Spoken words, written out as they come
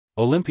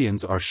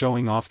Olympians are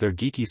showing off their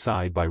geeky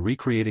side by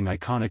recreating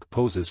iconic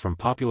poses from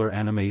popular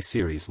anime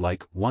series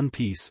like One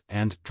Piece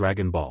and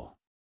Dragon Ball.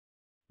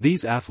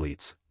 These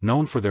athletes,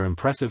 known for their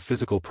impressive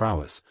physical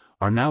prowess,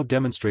 are now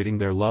demonstrating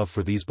their love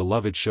for these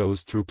beloved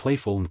shows through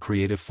playful and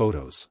creative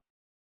photos.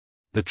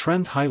 The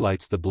trend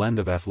highlights the blend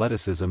of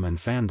athleticism and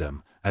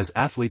fandom, as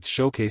athletes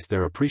showcase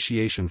their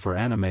appreciation for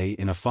anime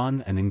in a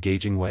fun and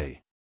engaging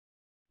way.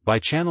 By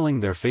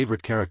channeling their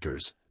favorite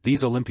characters,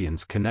 these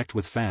Olympians connect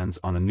with fans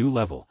on a new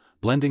level,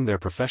 blending their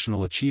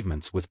professional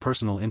achievements with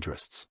personal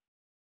interests.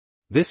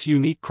 This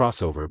unique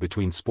crossover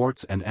between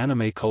sports and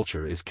anime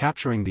culture is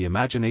capturing the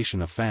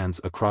imagination of fans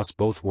across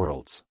both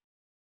worlds.